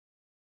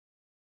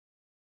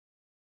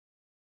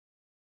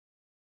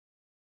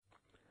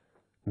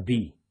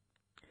B.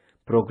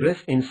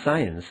 Progress in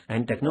science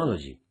and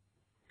technology.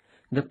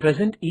 The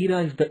present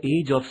era is the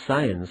age of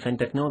science and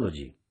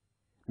technology.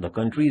 The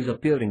countries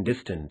appearing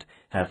distant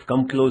have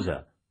come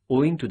closer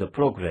owing to the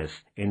progress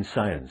in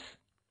science.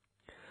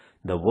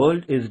 The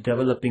world is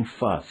developing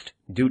fast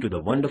due to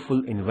the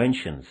wonderful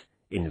inventions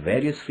in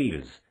various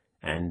fields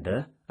and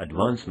the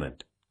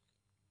advancement.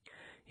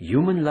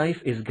 Human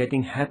life is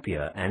getting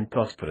happier and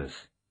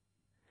prosperous.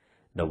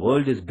 The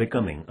world is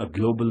becoming a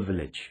global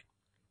village.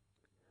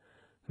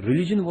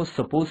 Religion was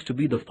supposed to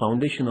be the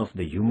foundation of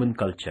the human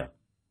culture.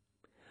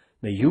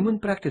 The human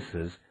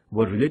practices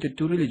were related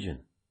to religion.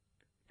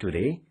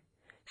 Today,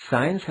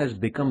 science has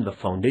become the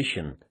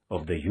foundation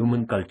of the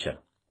human culture.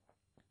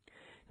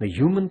 The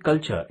human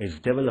culture is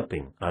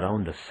developing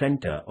around the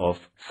center of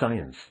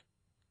science.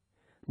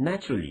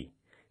 Naturally,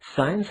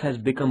 science has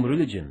become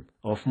religion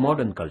of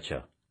modern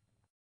culture.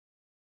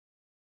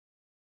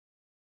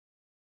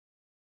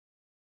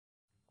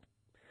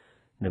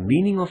 The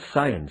meaning of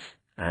science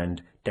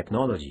and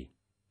technology.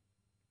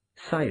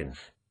 Science.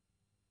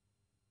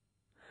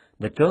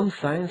 The term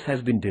science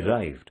has been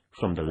derived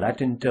from the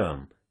Latin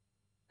term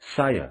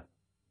scire,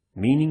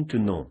 meaning to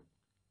know.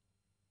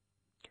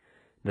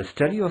 The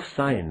study of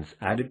science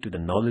added to the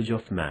knowledge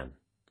of man.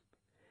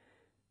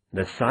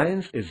 The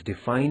science is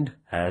defined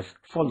as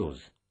follows.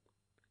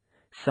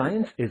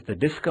 Science is the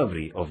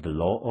discovery of the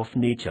law of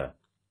nature.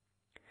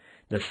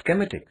 The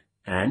schematic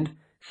and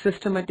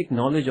systematic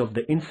knowledge of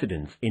the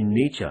incidents in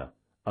nature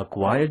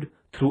acquired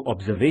through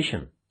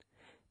observation,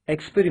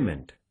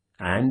 experiment,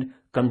 and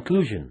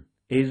conclusion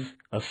is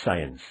a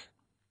science.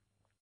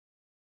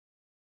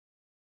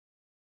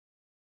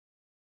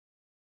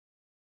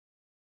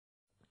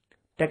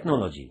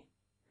 Technology.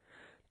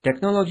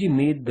 Technology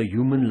made the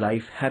human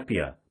life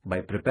happier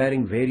by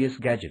preparing various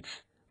gadgets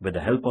with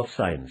the help of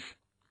science.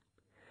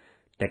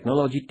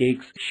 Technology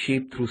takes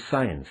shape through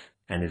science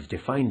and is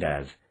defined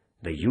as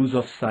the use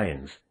of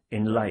science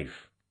in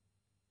life.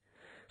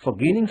 For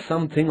gaining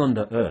something on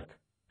the earth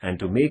and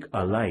to make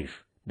our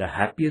life the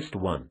happiest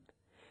one,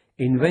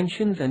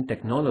 inventions and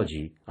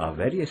technology are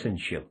very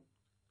essential.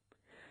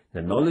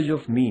 The knowledge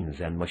of means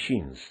and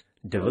machines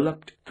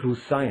developed through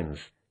science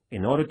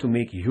in order to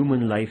make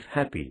human life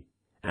happy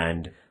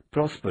and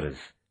prosperous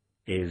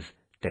is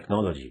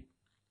technology.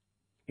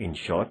 In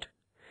short,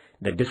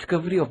 the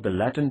discovery of the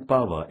latent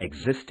power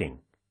existing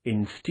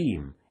in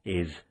steam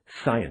is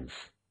science,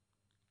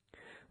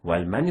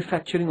 while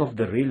manufacturing of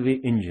the railway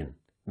engine,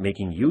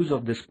 making use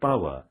of this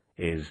power,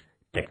 is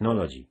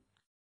technology.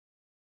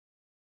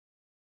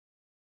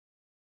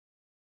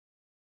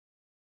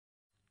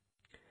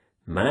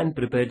 Man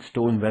prepared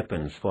stone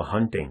weapons for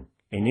hunting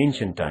in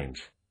ancient times.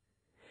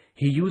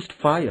 He used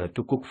fire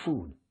to cook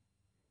food.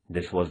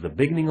 This was the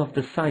beginning of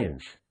the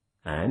science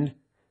and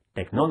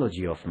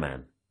technology of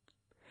man.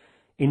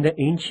 In the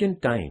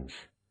ancient times,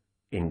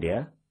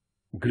 India,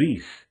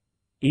 Greece,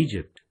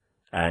 Egypt,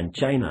 and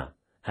China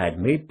had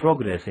made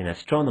progress in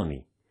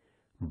astronomy,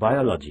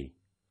 biology,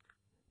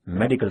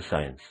 medical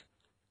science.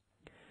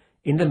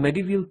 In the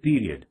medieval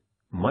period,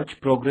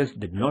 much progress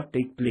did not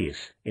take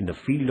place in the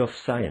field of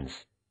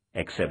science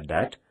except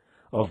that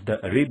of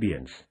the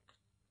Arabians.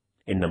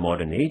 In the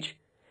modern age,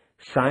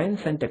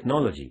 science and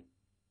technology,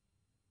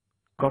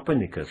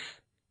 Copernicus,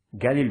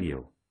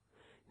 Galileo,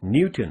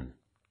 Newton,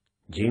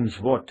 James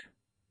Watt,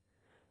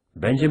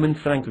 Benjamin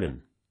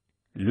Franklin,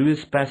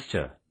 Louis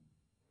Pasteur,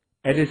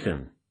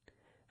 Edison,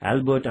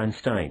 Albert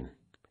Einstein,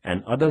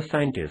 and other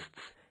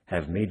scientists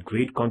have made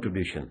great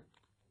contribution.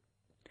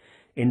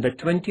 In the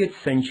 20th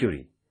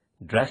century,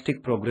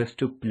 drastic progress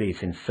took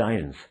place in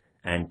science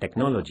and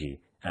technology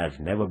as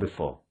never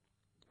before.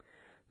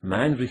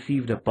 Man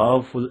received a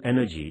powerful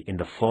energy in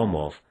the form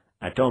of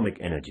atomic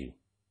energy.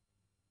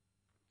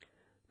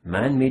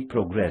 Man made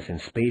progress in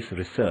space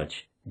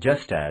research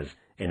just as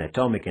in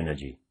atomic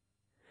energy.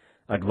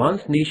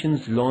 Advanced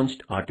nations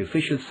launched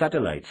artificial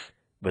satellites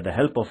with the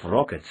help of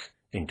rockets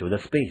into the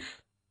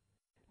space.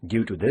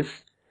 Due to this,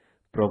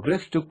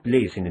 progress took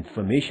place in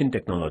information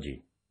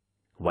technology,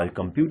 while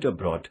computer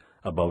brought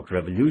about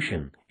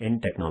revolution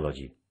in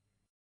technology.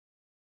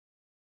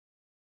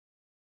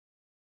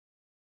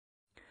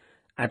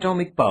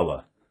 Atomic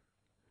power.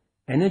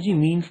 Energy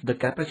means the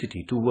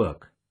capacity to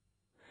work.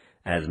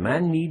 As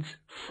man needs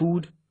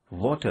food,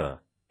 water,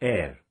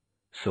 air,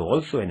 so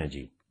also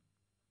energy.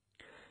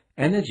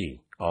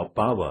 Energy or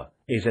power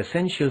is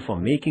essential for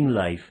making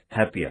life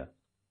happier.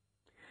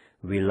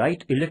 We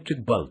light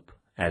electric bulb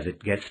as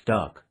it gets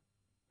dark.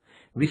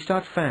 We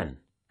start fan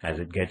as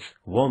it gets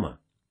warmer.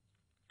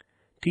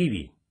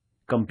 TV,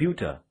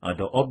 computer are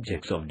the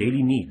objects of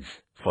daily needs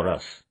for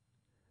us.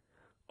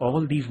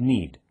 All these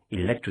need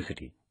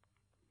electricity.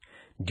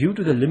 Due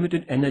to the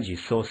limited energy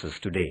sources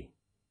today,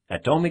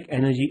 atomic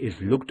energy is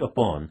looked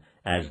upon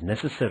as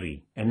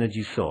necessary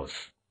energy source.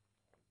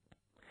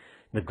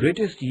 The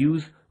greatest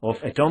use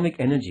of atomic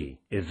energy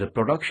is the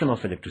production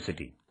of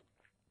electricity.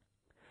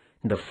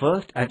 The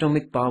first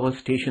atomic power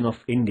station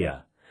of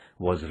India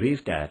was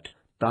raised at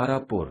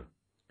Tarapur,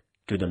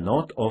 to the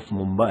north of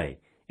Mumbai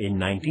in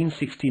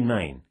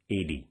 1969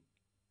 AD.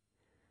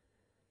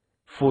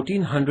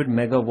 1400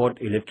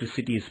 megawatt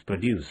electricity is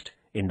produced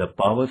in the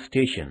power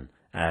station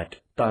at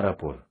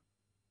Tarapur.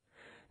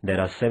 There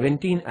are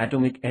 17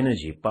 atomic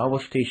energy power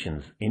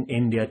stations in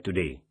India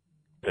today,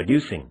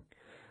 producing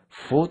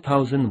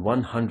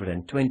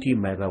 4120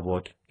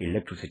 megawatt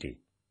electricity.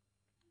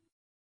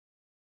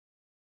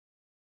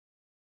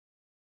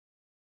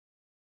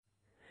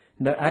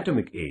 The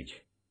Atomic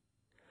Age.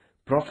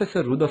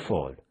 Professor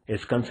Rutherford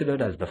is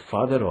considered as the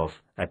father of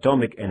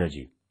atomic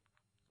energy.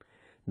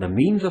 The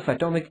means of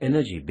atomic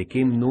energy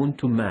became known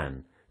to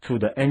man through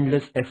the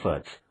endless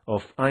efforts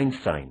of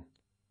Einstein,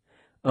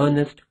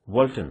 Ernest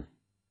Walton,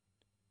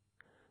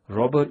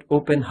 Robert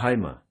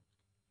Oppenheimer,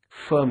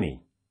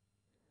 Fermi,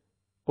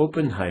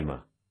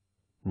 Oppenheimer,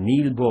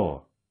 Niels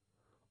Bohr,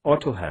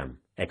 Otto Hahn,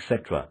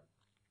 etc.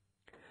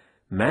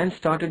 Man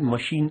started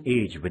machine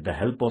age with the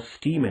help of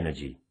steam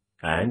energy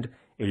and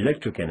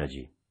electric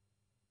energy.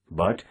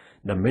 But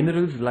the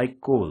minerals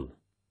like coal,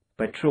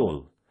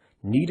 petrol,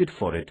 needed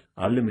for it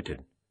are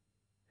limited.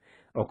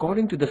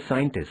 According to the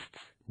scientists,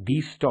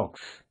 these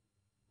stocks,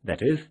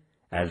 that is,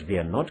 as they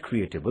are not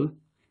creatable,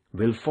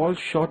 will fall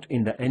short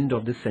in the end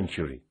of the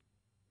century.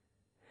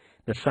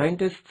 The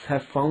scientists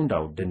have found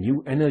out the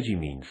new energy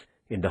means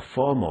in the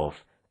form of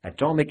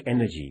atomic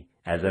energy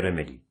as a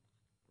remedy.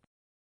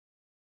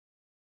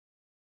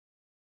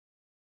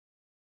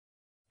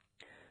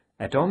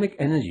 Atomic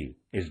energy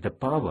is the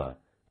power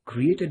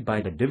created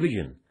by the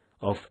division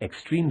of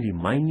extremely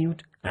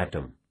minute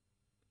atom.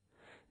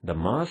 The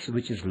mass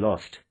which is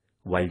lost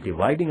while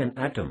dividing an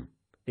atom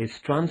is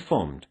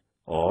transformed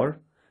or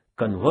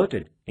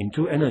converted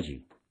into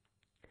energy.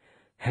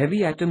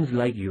 Heavy atoms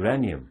like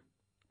uranium,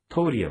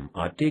 thorium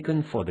are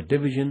taken for the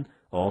division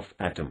of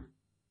atom.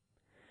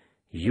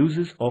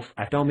 Uses of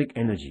atomic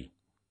energy.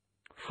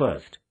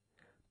 First,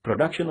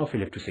 production of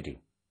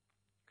electricity.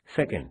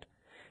 Second,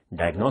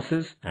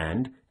 diagnosis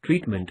and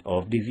treatment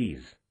of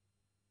disease.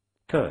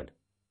 Third,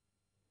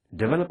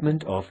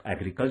 development of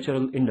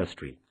agricultural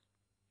industry.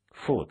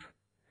 Fourth,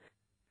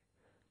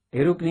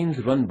 aeroplanes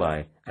run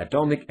by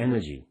atomic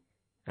energy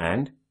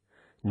and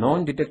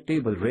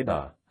non-detectable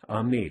radar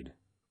are made.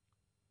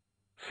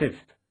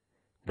 Fifth,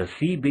 the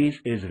sea base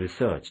is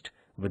researched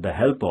with the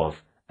help of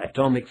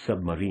atomic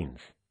submarines.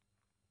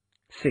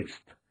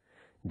 Sixth,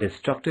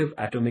 destructive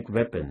atomic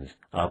weapons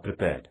are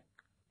prepared.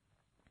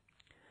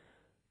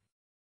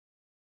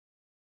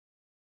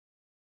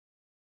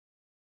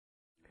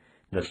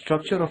 The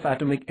structure of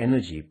atomic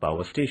energy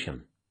power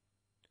station.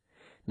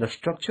 The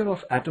structure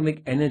of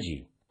atomic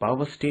energy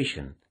power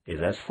station is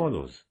as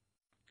follows.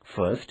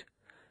 First,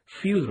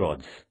 fuel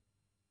rods.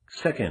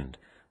 Second,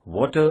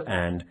 water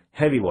and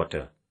heavy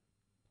water.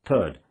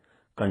 Third,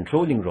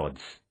 controlling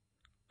rods.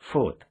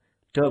 Fourth,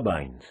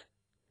 turbines.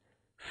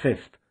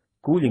 Fifth,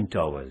 cooling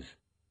towers.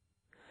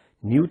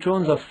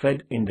 Neutrons are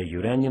fed in the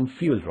uranium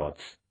fuel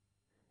rods.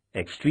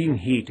 Extreme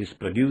heat is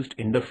produced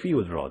in the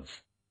fuel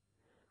rods.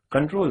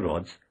 Control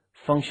rods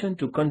function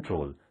to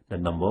control the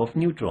number of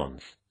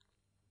neutrons.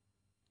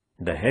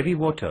 The heavy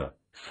water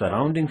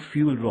surrounding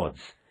fuel rods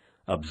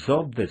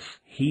absorb this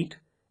heat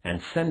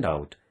and send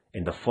out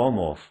in the form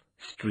of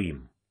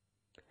steam.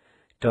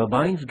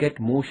 Turbines get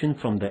motion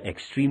from the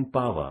extreme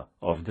power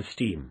of the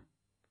steam,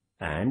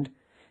 and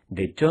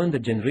they turn the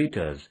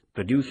generators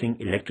producing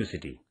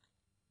electricity.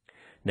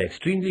 The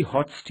extremely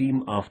hot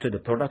steam after the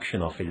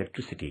production of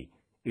electricity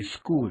is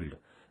cooled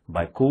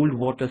by cold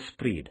water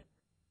sprayed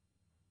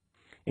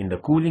in the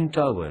cooling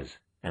towers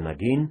and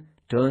again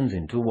turns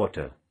into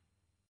water.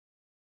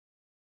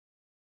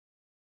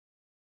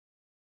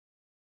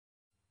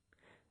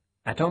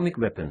 Atomic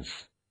weapons.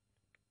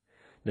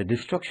 The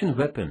destruction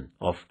weapon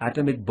of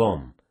atomic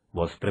bomb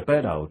was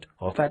prepared out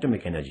of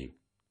atomic energy.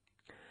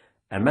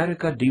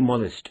 America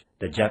demolished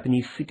the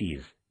Japanese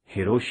cities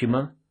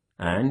Hiroshima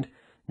and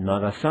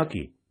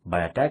Nagasaki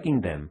by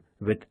attacking them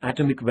with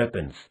atomic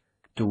weapons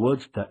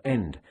towards the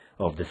end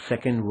of the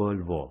Second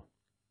World War.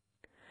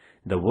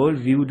 The world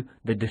viewed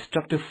the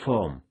destructive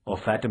form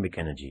of atomic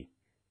energy.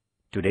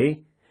 Today,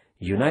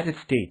 United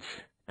States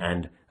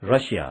and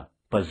Russia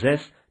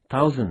possess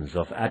thousands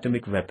of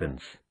atomic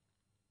weapons.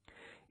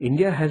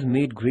 India has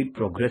made great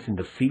progress in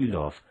the field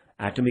of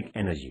atomic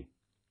energy.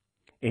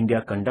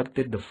 India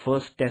conducted the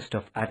first test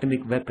of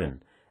atomic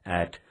weapon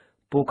at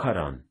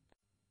Pokhran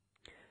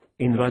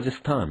in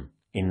Rajasthan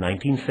in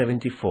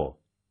 1974.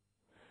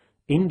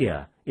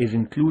 India is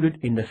included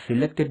in the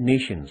selected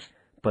nations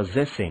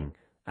possessing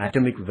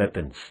atomic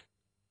weapons.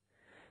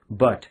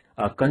 But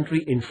our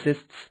country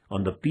insists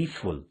on the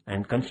peaceful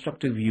and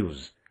constructive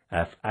use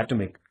of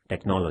atomic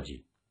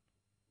technology.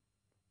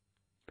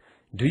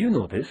 Do you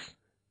know this?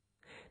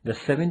 The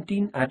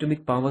 17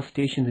 atomic power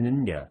stations in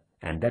India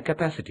and their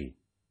capacity.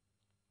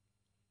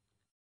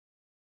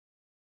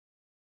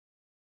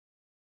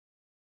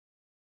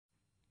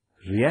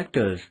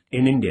 Reactors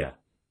in India.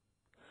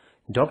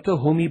 Dr.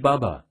 Homi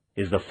Bhabha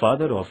is the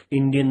father of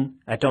Indian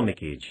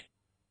atomic age.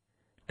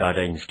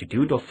 Tata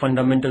Institute of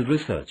Fundamental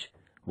Research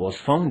was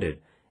founded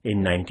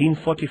in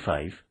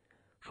 1945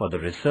 for the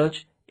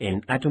research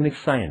in atomic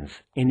science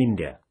in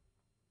India.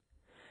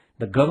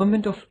 The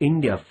Government of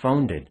India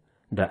founded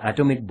the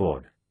Atomic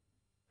Board.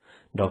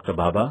 Dr.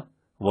 Bhabha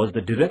was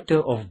the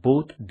director of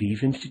both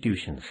these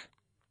institutions.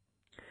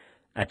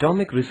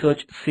 Atomic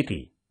Research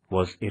City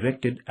was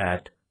erected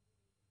at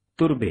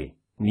Turbe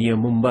near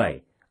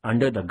Mumbai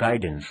under the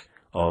guidance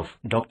of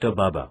Dr.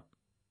 Bhabha.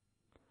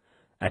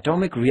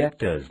 Atomic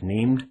reactors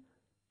named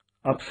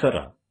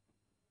Apsara,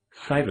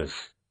 Cyrus,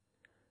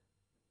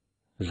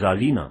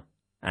 Zalina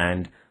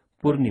and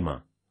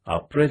Purnima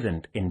are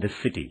present in this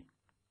city.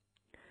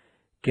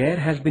 Care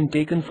has been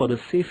taken for the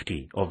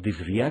safety of these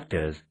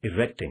reactors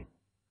erecting.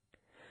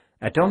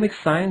 Atomic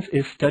science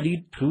is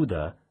studied through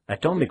the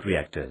atomic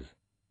reactors.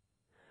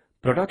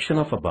 Production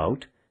of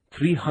about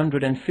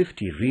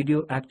 350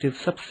 radioactive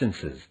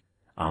substances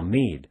are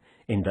made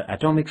in the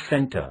Atomic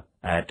Center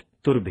at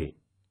Turbe.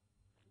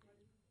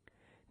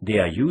 They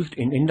are used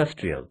in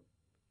industrial,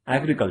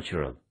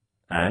 agricultural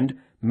and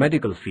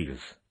medical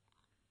fields.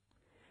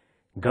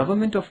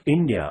 Government of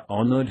India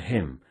honored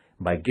him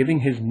by giving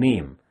his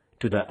name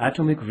to the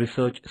Atomic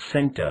Research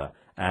Center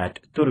at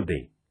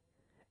Turbe,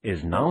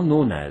 is now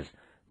known as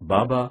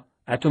Bhabha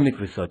Atomic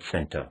Research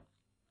Center.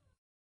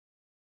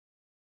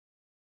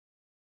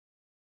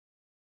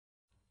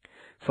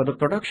 For the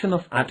production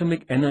of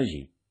atomic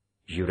energy,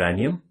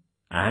 uranium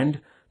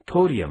and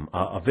thorium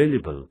are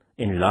available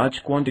in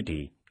large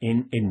quantity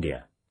in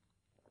India.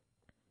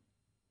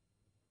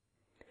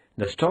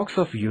 The stocks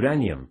of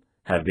uranium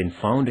have been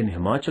found in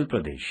Himachal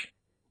Pradesh,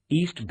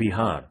 East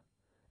Bihar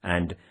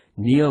and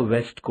near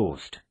West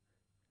Coast.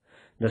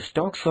 The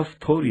stocks of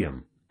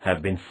thorium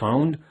have been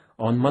found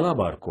on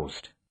Malabar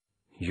coast.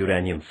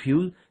 Uranium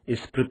fuel is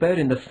prepared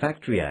in the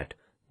factory at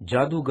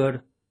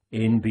Jadugarh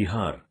in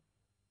Bihar.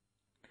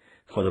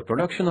 For the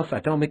production of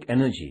atomic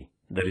energy,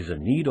 there is a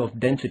need of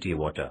density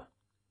water.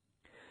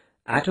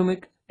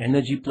 Atomic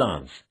energy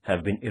plants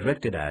have been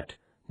erected at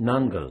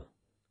Nangal,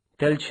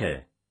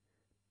 Telche,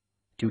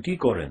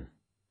 Tuticorin,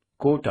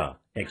 Kota,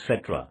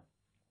 etc.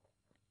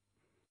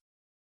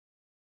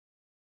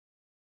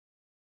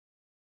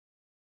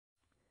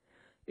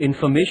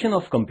 Information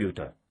of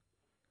computer.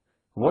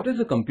 What is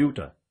a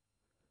computer?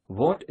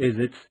 What is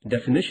its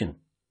definition?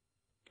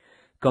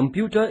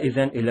 Computer is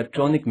an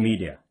electronic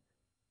media.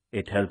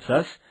 It helps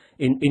us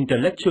in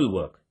intellectual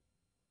work.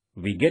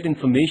 We get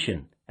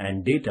information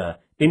and data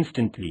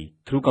instantly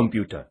through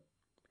computer.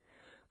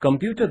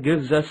 Computer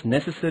gives us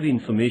necessary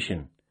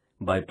information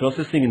by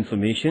processing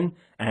information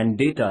and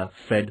data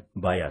fed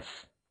by us.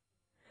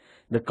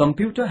 The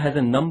computer has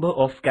a number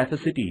of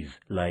capacities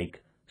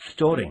like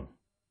storing,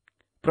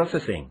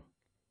 processing,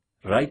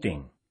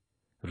 writing,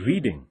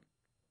 reading,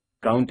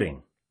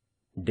 counting,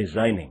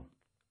 designing.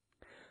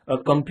 A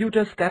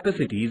computer's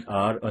capacities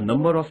are a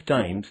number of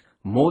times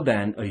more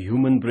than a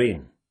human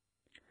brain.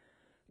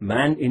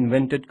 Man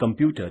invented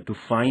computer to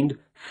find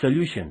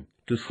solution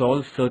to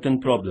solve certain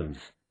problems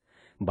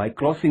by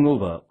crossing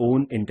over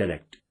own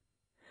intellect.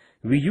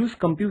 We use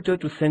computer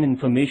to send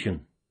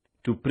information,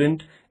 to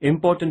print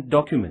important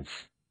documents,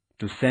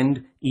 to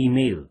send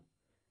email,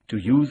 to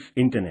use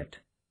internet.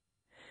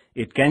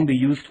 It can be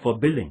used for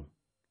billing,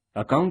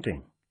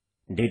 accounting,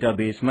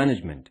 database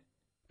management,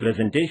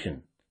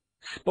 presentation,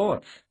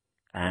 sports,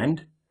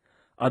 and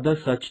other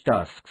such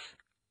tasks.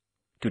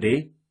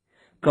 Today,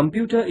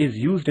 computer is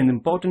used in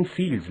important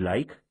fields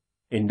like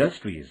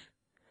industries,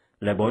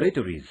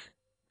 laboratories,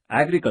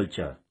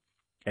 agriculture,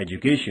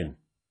 education,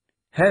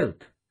 health,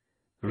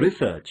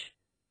 research,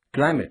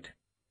 climate,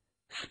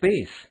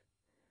 space,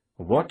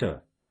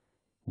 water,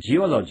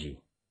 geology,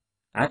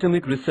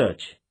 atomic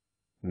research,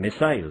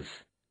 missiles,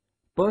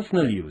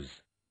 personal use,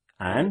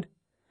 and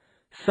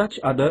such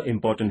other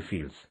important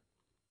fields.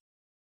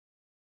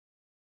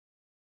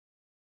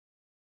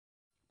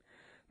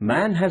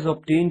 Man has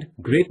obtained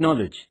great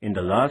knowledge in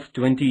the last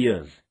 20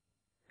 years.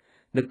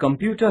 The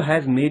computer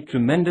has made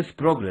tremendous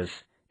progress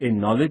in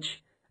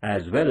knowledge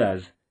as well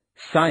as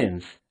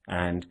science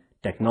and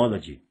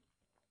technology.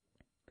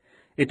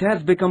 It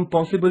has become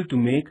possible to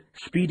make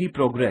speedy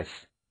progress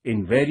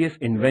in various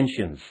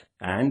inventions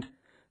and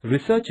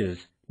researches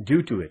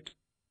due to it.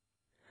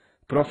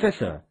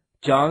 Professor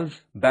Charles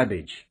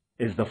Babbage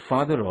is the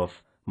father of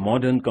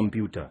modern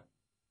computer.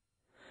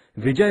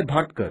 Vijay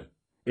Bhatkar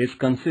is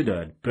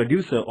considered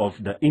producer of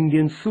the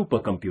Indian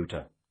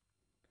supercomputer.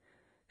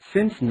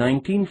 Since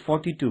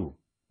 1942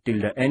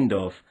 till the end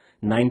of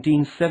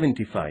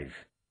 1975,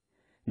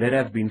 there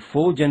have been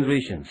 4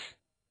 generations.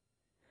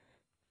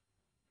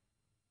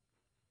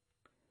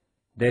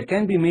 There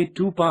can be made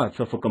 2 parts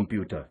of a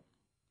computer,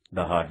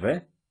 the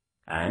hardware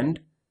and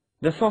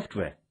the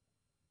software.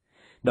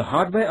 The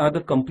hardware are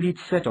the complete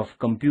set of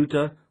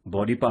computer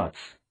body parts,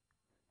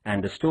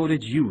 and the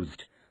storage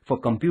used for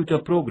computer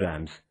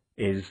programs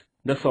is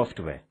the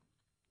software.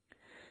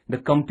 The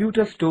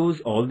computer stores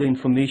all the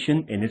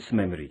information in its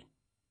memory.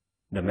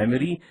 The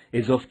memory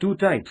is of 2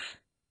 types,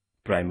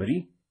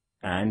 primary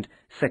and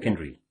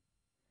secondary.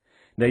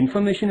 The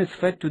information is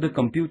fed to the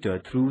computer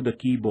through the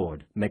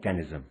keyboard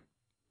mechanism.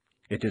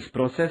 It is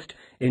processed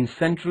in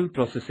central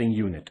processing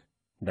unit,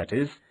 that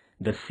is,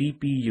 the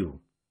CPU.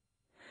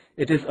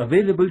 It is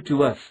available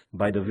to us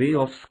by the way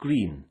of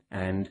screen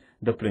and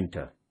the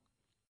printer.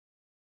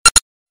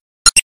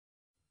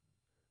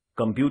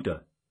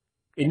 Computer,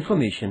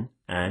 information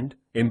and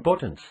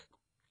importance.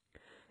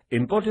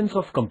 Importance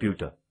of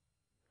computer.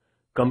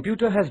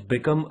 Computer has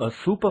become a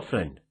super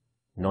friend,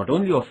 not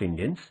only of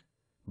Indians,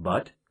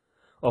 but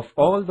of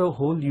all the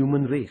whole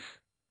human race.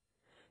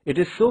 It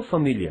is so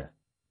familiar,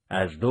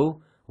 as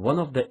though one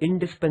of the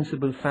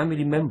indispensable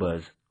family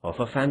members of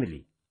a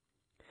family.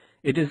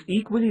 It is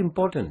equally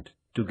important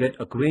to get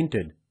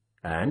acquainted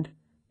and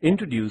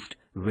introduced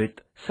with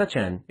such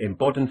an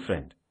important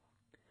friend.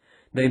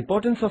 The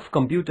importance of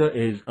computer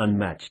is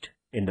unmatched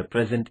in the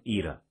present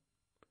era.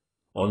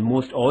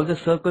 Almost all the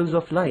circles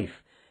of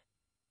life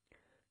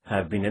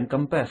have been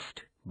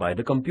encompassed by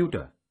the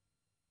computer.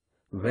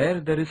 Where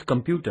there is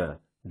computer,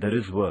 there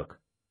is work,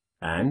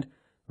 and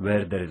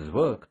where there is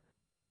work,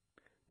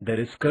 there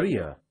is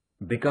career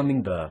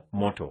becoming the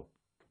motto.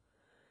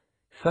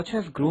 Such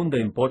has grown the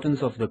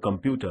importance of the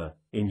computer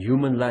in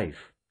human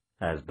life,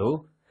 as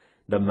though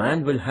the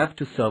man will have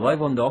to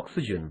survive on the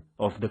oxygen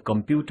of the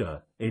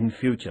computer in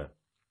future.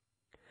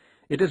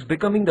 It is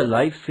becoming the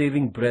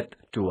life-saving breath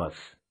to us.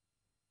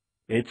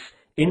 Its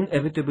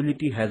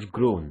inevitability has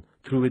grown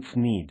through its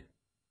need,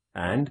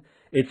 and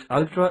its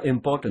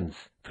ultra-importance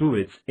through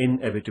its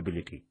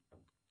inevitability.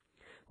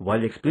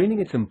 While explaining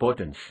its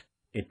importance,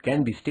 it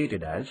can be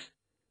stated as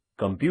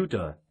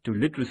computer to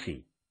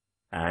literacy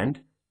and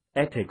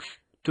ethics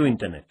to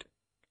internet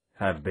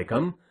have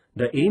become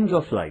the aims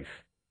of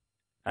life,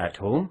 at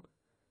home,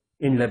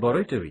 in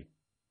laboratory,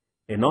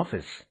 in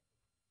office,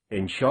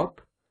 in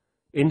shop,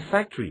 in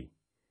factory,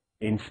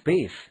 in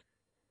space,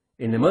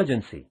 in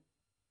emergency,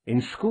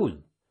 in school,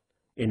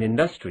 in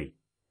industry,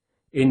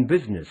 in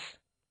business,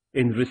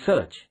 in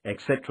research,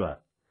 etc.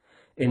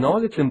 In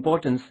all its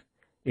importance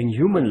in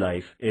human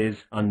life is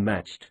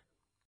unmatched.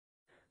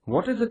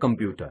 What is a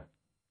computer?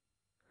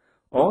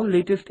 All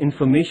latest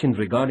information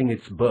regarding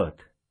its birth,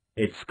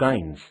 its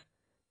kinds,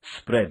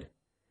 spread,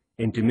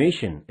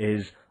 intimation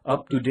is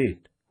up to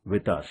date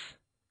with us.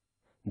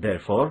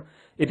 Therefore,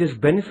 it is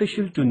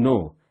beneficial to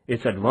know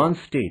its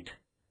advanced state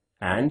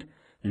and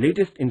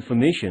latest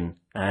information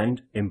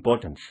and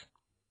importance.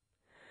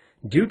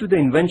 Due to the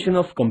invention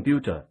of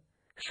computer,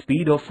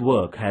 speed of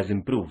work has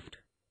improved.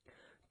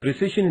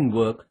 Precision in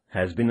work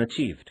has been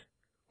achieved.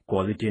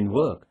 Quality in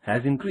work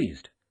has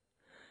increased.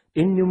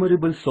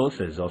 Innumerable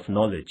sources of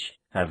knowledge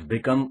have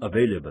become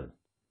available.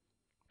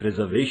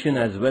 Preservation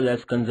as well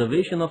as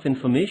conservation of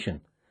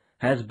information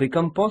has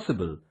become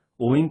possible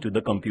owing to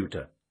the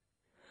computer.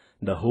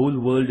 The whole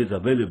world is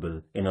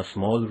available in a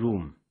small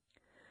room.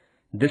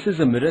 This is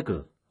a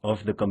miracle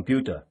of the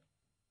computer.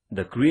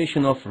 The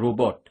creation of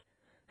robot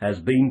has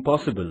been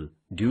possible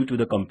due to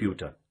the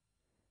computer.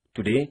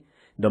 Today,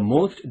 the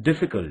most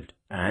difficult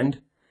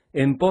and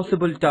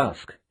impossible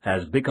task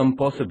has become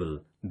possible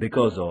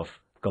because of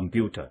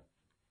computer.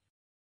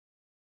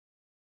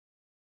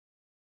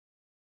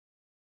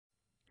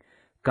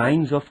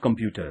 Kinds of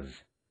computers.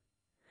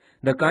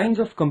 The kinds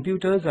of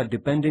computers are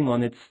depending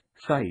on its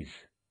size,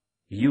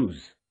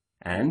 use,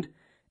 and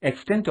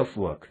extent of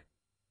work.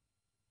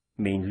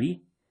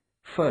 Mainly,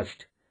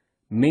 first,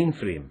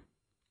 mainframe.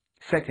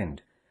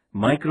 Second,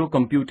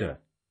 microcomputer.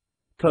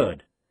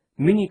 Third,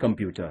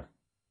 mini-computer.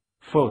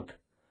 Fourth,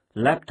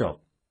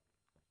 laptop.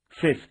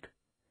 Fifth,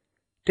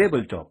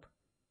 tabletop.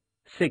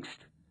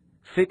 Sixth,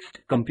 fixed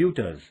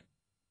computers.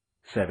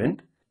 Seventh,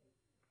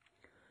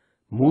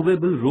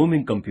 movable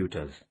roaming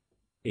computers.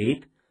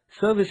 Eighth,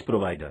 service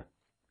provider.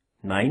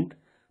 Ninth,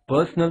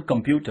 personal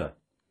computer.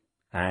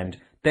 And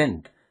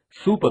 10th,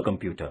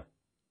 supercomputer.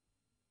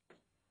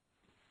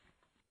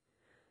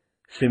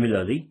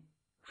 Similarly,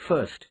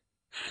 first,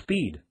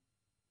 speed.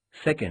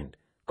 Second,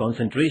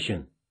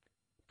 concentration.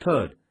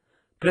 Third,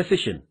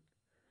 precision.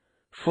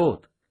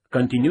 Fourth,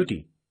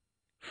 continuity.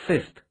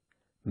 Fifth,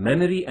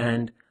 memory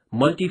and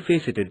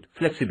multifaceted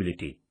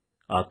flexibility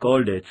are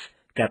called its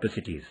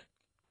capacities.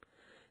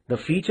 The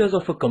features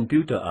of a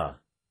computer are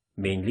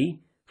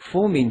mainly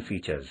four main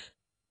features.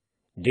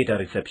 Data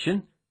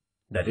reception,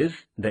 that is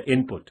the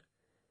input.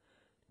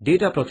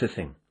 Data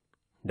processing,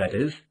 that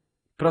is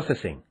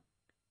processing.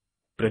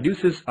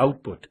 Produces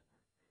output,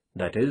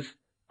 that is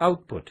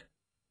output.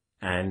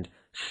 And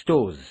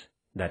stores,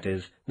 that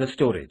is the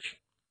storage.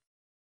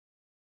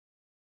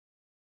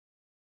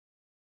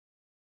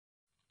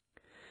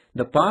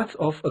 The parts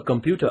of a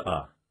computer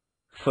are,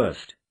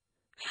 first,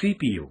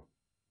 CPU,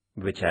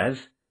 which has,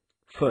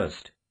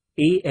 first,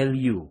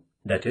 ALU,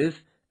 that is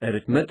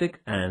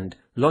arithmetic and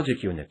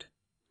logic unit.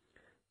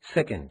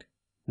 Second,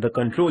 the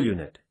control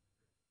unit.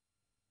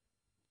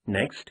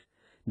 Next,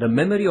 the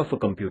memory of a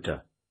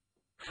computer.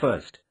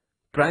 First,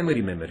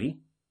 primary memory,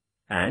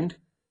 and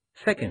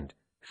second,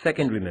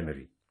 secondary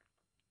memory.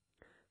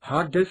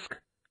 Hard disk,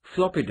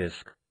 floppy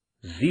disk,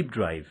 zip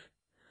drive,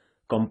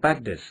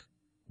 compact disk,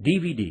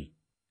 DVD,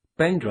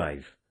 pen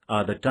drive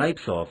are the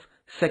types of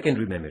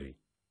secondary memory.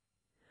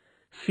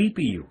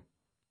 CPU.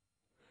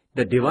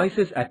 The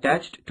devices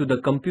attached to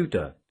the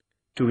computer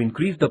to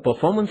increase the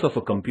performance of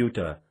a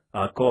computer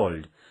are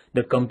called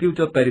the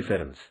computer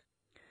peripherals.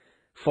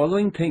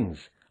 Following things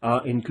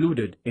are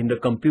included in the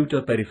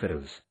computer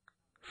peripherals.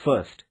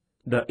 First,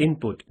 the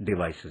input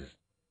devices.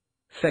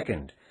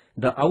 Second,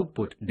 the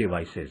output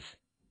devices.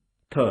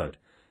 Third,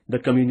 the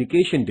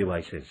communication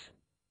devices.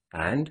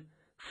 And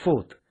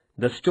fourth,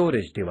 the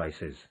storage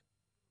devices.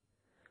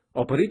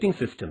 Operating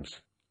systems.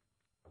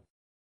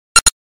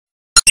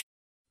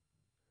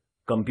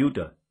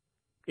 Computer.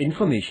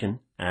 Information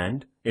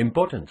and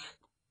importance.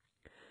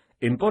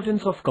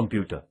 Importance of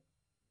computer.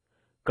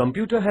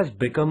 Computer has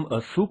become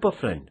a super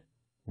friend,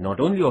 not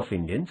only of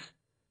Indians,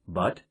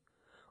 but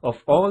of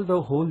all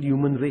the whole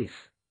human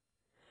race.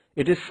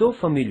 It is so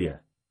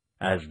familiar,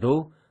 as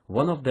though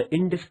one of the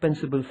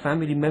indispensable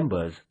family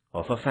members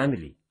of a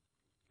family.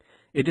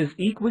 It is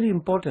equally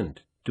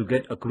important to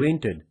get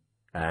acquainted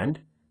and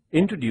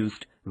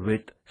introduced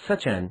with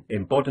such an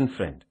important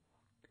friend.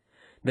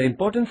 The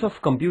importance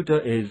of computer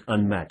is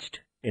unmatched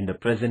in the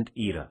present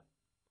era.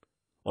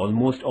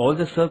 Almost all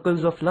the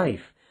circles of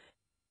life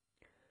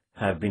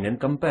have been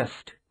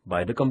encompassed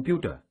by the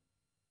computer.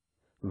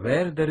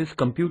 Where there is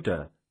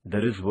computer,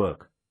 there is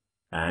work,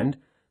 and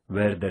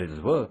where there is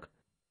work,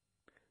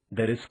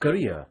 there is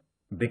career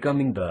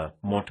becoming the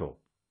motto.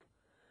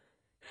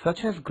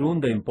 Such has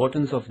grown the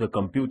importance of the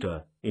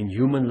computer in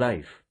human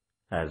life,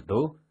 as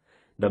though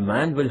the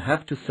man will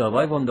have to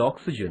survive on the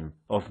oxygen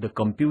of the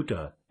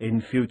computer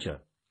in future.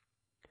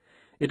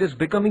 It is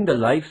becoming the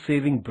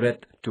life-saving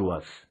breath to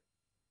us.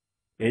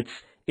 Its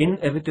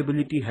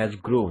inevitability has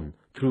grown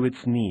through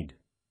its need,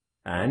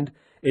 and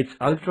its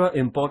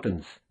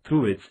ultra-importance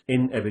through its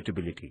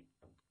inevitability.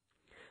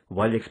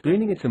 While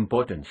explaining its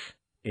importance,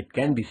 it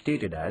can be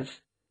stated as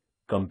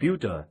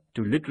computer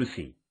to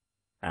literacy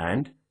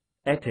and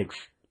ethics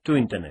to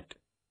internet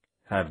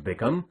have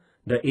become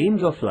the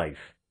aims of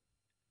life,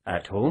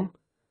 at home,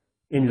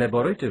 in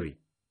laboratory,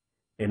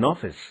 in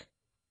office,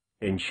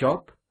 in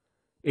shop,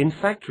 in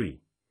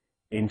factory,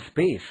 in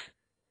space,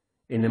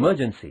 in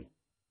emergency,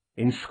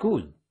 in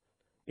school,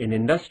 in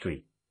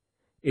industry,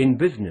 in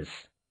business,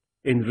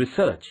 in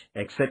research,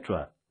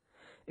 etc.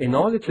 In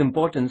all its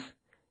importance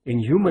in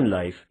human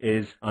life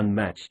is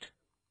unmatched.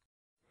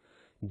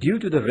 Due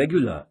to the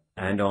regular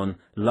and on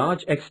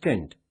large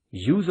extent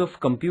use of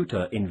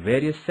computer in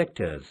various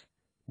sectors,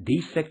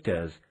 these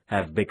sectors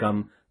have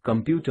become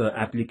computer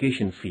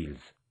application fields.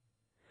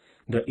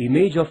 The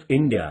image of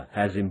India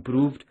has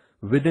improved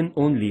within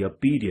only a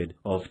period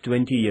of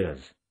 20 years.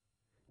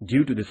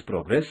 Due to this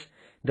progress,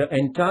 the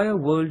entire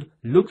world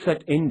looks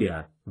at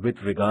India with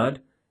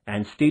regard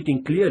and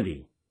stating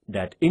clearly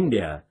that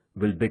India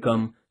will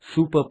become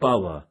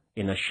superpower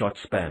in a short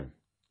span.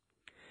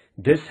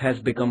 This has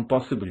become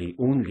possibly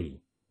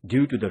only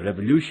due to the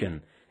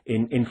revolution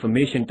in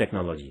information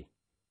technology,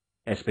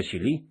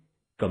 especially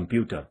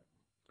computer.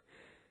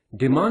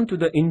 Demand to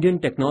the Indian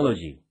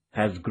technology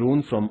has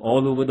grown from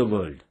all over the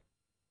world.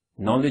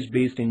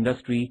 Knowledge-based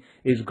industry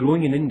is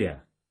growing in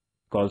India.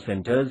 Call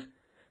centers,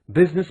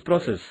 business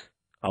process,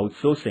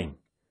 outsourcing,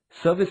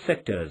 service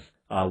sectors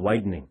are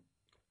widening.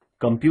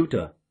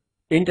 Computer,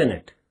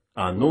 internet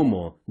are no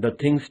more the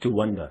things to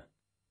wonder.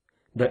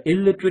 The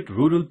illiterate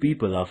rural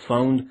people are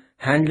found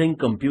handling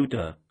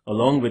computer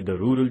along with the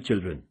rural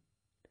children.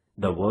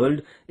 The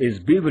world is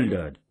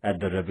bewildered at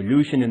the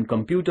revolution in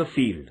computer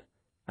field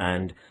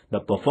and the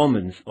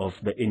performance of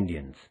the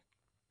Indians.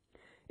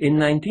 In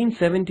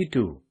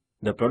 1972,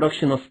 the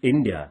production of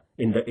India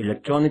in the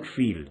electronic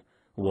field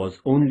was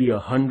only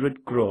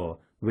 100 crore,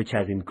 which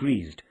has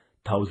increased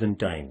 1,000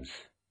 times.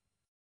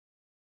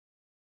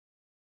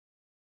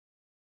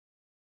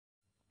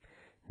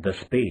 The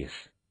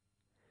space.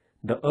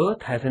 The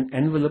earth has an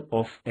envelope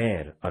of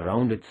air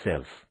around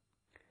itself.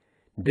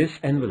 This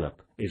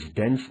envelope is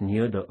dense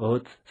near the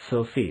earth's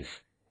surface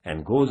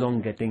and goes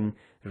on getting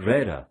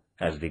rarer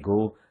as we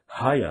go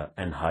higher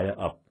and higher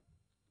up.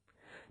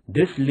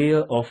 This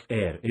layer of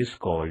air is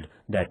called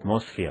the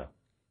atmosphere.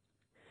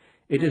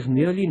 It is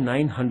nearly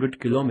 900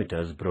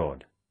 kilometers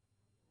broad.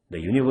 The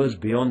universe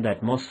beyond the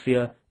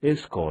atmosphere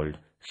is called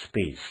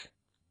space.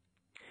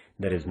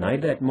 There is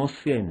neither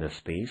atmosphere in the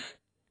space,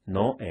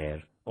 nor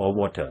air or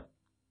water.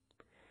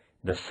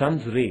 The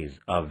sun's rays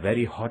are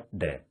very hot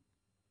there.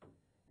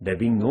 There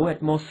being no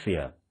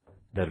atmosphere,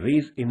 the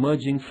rays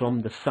emerging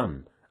from the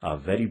sun are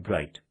very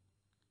bright.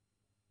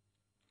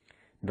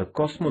 The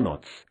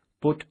cosmonauts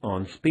put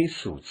on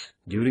spacesuits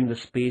during the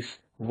space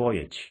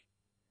voyage.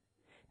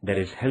 There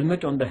is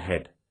helmet on the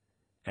head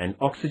and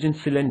oxygen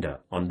cylinder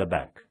on the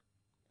back.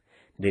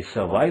 They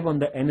survive on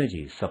the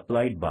energy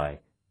supplied by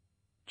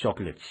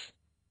chocolates.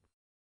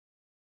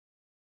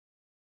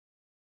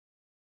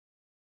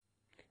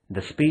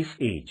 The space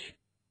age.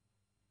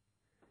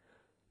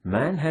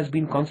 Man has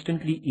been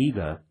constantly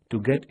eager to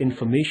get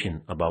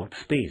information about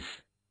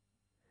space.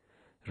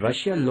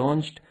 Russia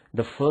launched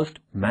the first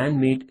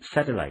man-made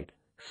satellite,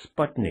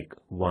 Sputnik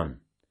 1,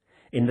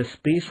 in the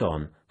space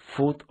on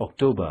 4th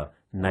October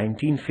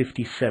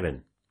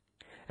 1957,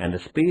 and the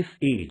space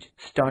age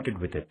started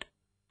with it.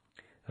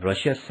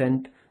 Russia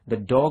sent the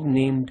dog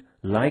named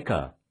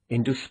Laika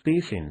into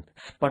space in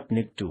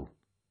Sputnik 2.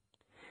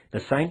 The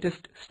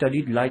scientist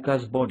studied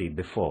Laika's body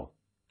before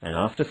and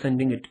after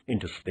sending it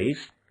into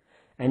space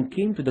and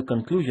came to the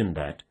conclusion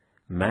that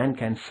man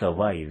can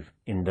survive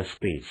in the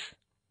space.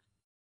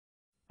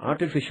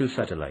 Artificial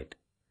satellite.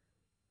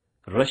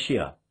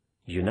 Russia,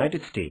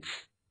 United States,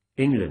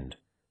 England,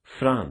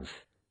 France,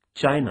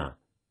 China,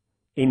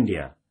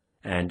 India,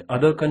 and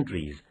other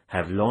countries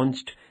have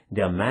launched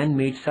their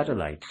man-made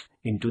satellites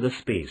into the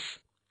space.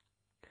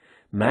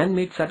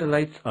 Man-made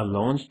satellites are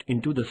launched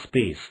into the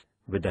space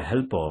with the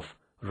help of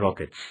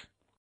rockets.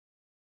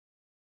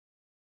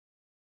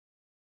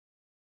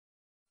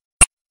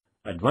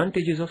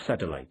 Advantages of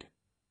satellite.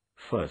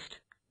 First,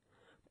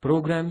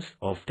 programs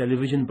of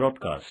television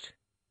broadcast.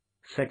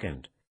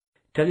 Second,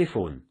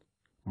 telephone,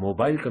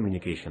 mobile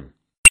communication.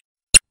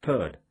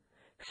 Third,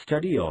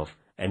 study of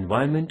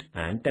environment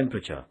and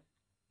temperature.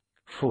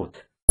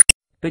 Fourth,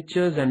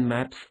 pictures and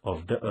maps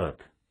of the earth.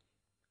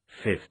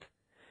 Fifth,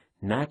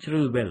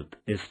 natural wealth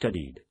is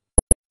studied.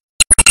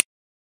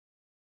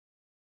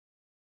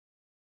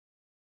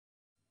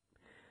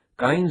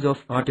 Kinds of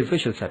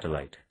artificial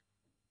satellite.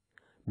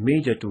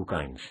 Major two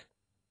kinds.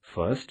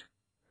 First,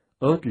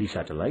 earthly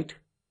satellite.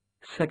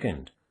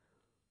 Second,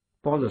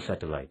 polar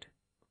satellite.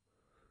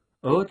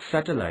 Earth's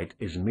satellite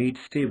is made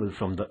stable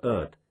from the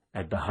Earth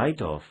at the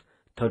height of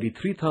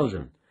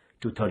 33,000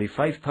 to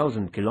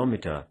 35,000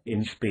 km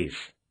in space.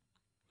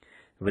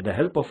 With the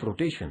help of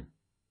rotation,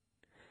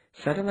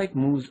 satellite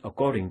moves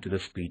according to the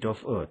speed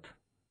of Earth.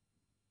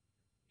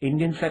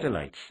 Indian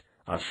satellites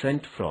are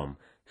sent from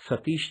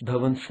Satish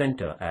Dhawan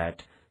Center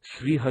at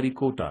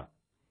Sriharikota.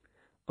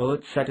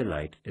 Earth's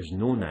satellite is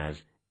known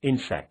as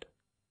INSAT.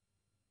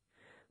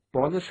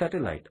 Polar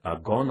satellite are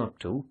gone up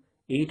to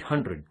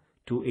 800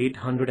 to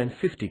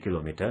 850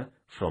 km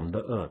from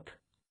the Earth.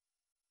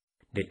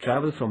 They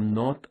travel from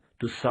North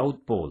to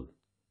South Pole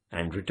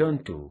and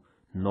return to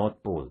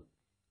North Pole.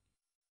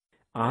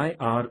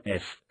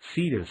 IRS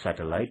serial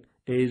satellite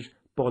is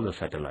polar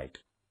satellite.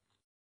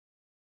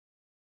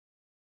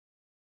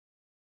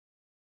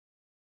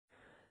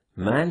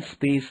 Manned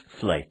space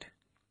flight.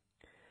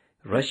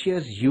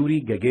 Russia's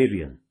Yuri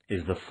Gagarin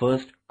is the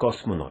first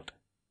cosmonaut.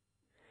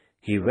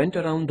 He went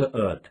around the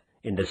Earth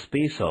in the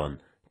space on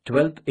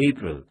 12th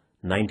April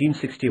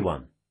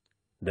 1961.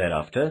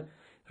 Thereafter,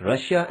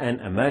 Russia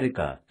and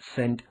America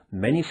sent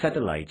many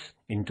satellites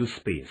into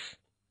space.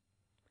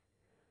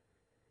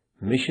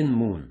 Mission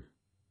Moon.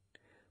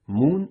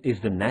 Moon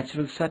is the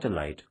natural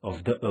satellite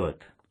of the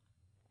Earth.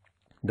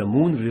 The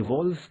Moon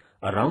revolves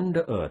around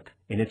the Earth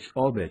in its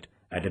orbit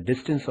at a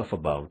distance of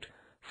about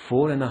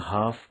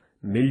 4.5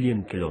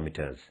 million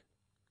kilometers.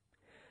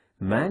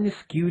 Man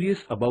is curious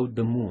about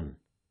the Moon,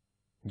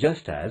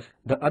 just as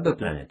the other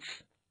planets.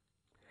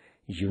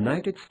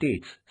 United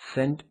States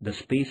sent the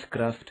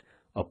spacecraft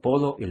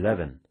Apollo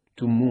 11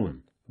 to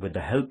Moon with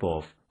the help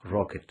of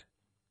rocket.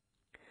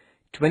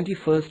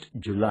 21st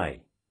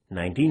July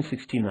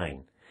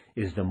 1969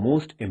 is the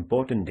most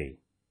important day.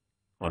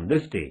 On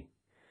this day,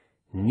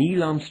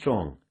 Neil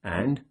Armstrong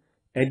and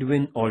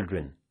Edwin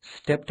Aldrin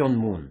stepped on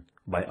Moon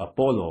by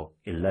Apollo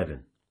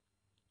 11.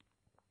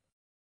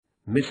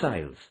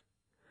 Missiles.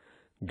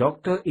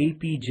 Dr.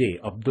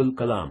 APJ Abdul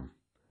Kalam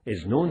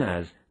is known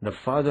as the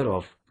father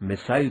of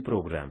missile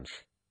programs.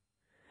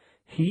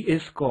 He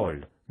is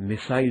called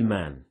Missile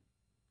Man.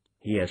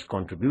 He has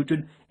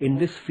contributed in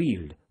this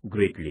field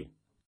greatly.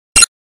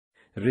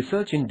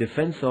 Research in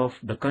defense of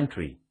the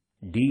country,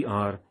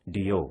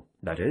 DRDO,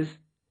 that is,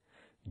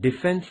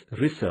 Defense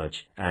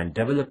Research and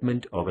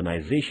Development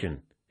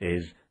Organization,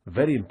 is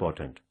very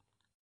important.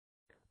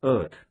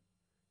 Earth,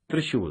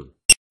 Trishul,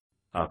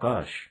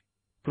 Akash,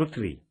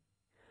 Prithvi,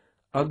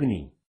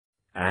 Agni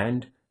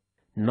and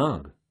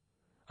Nag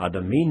are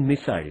the main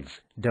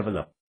missiles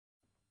developed.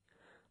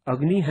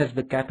 Agni has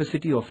the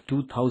capacity of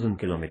 2000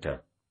 km.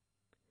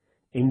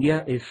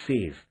 India is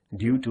safe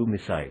due to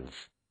missiles.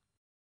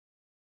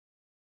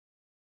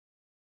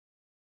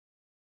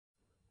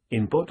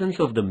 Importance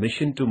of the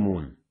mission to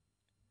Moon.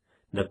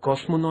 The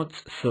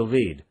cosmonauts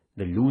surveyed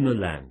the lunar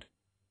land.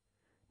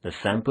 The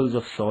samples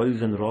of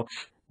soils and rocks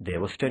there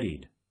were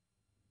studied.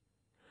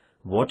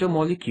 Water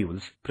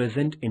molecules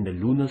present in the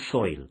lunar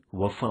soil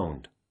were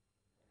found.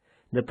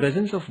 The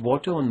presence of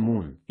water on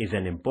Moon is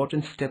an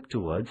important step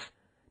towards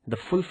the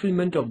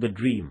fulfillment of the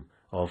dream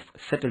of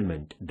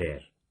settlement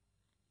there.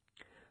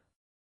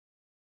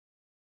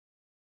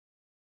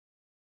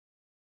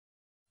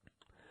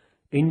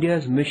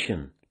 India's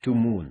mission to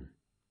Moon.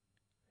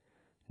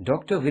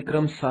 Dr.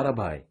 Vikram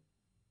Sarabhai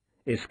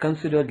is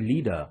considered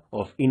leader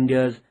of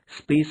India's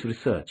space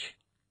research.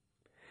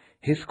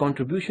 His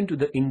contribution to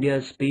the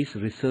India's space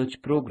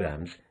research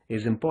programs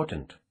is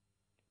important.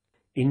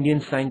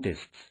 Indian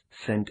scientists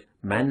sent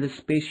manless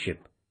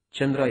spaceship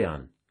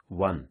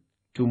Chandrayaan-1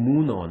 to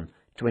Moon on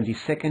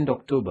 22nd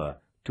October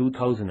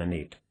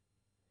 2008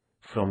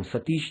 from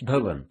Satish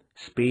Dhawan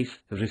Space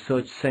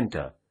Research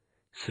Center,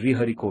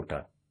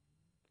 Sriharikota.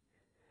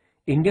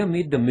 India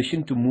made the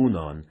mission to Moon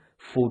on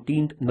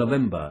 14th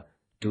November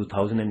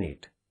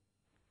 2008.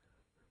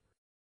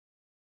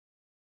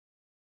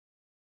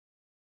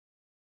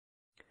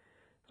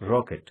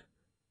 Rocket.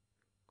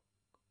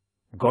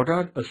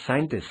 Goddard, a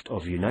scientist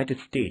of the United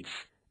States,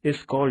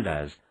 is called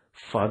as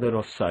father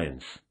of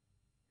science.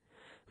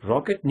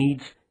 Rocket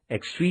needs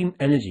extreme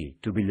energy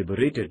to be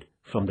liberated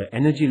from the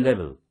energy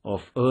level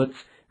of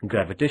Earth's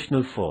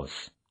gravitational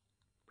force.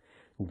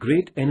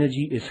 Great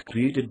energy is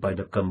created by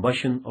the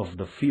combustion of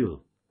the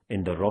fuel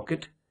in the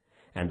rocket,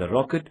 and the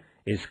rocket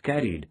is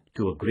carried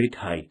to a great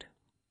height.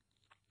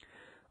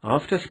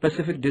 After a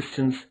specific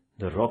distance,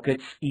 the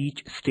rocket's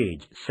each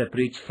stage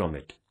separates from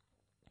it,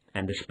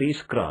 and the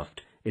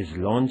spacecraft is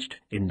launched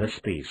in the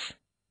space.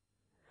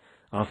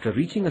 After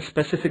reaching a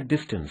specific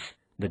distance,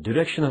 the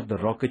direction of the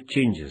rocket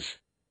changes,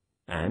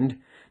 and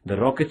the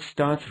rocket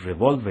starts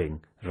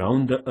revolving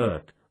round the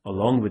Earth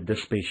along with the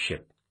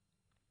spaceship.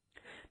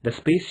 The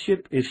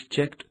spaceship is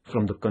checked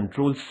from the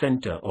control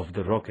center of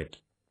the rocket,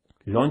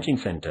 launching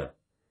center,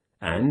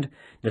 and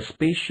the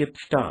spaceship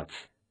starts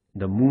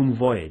the moon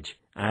voyage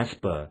as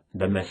per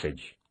the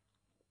message.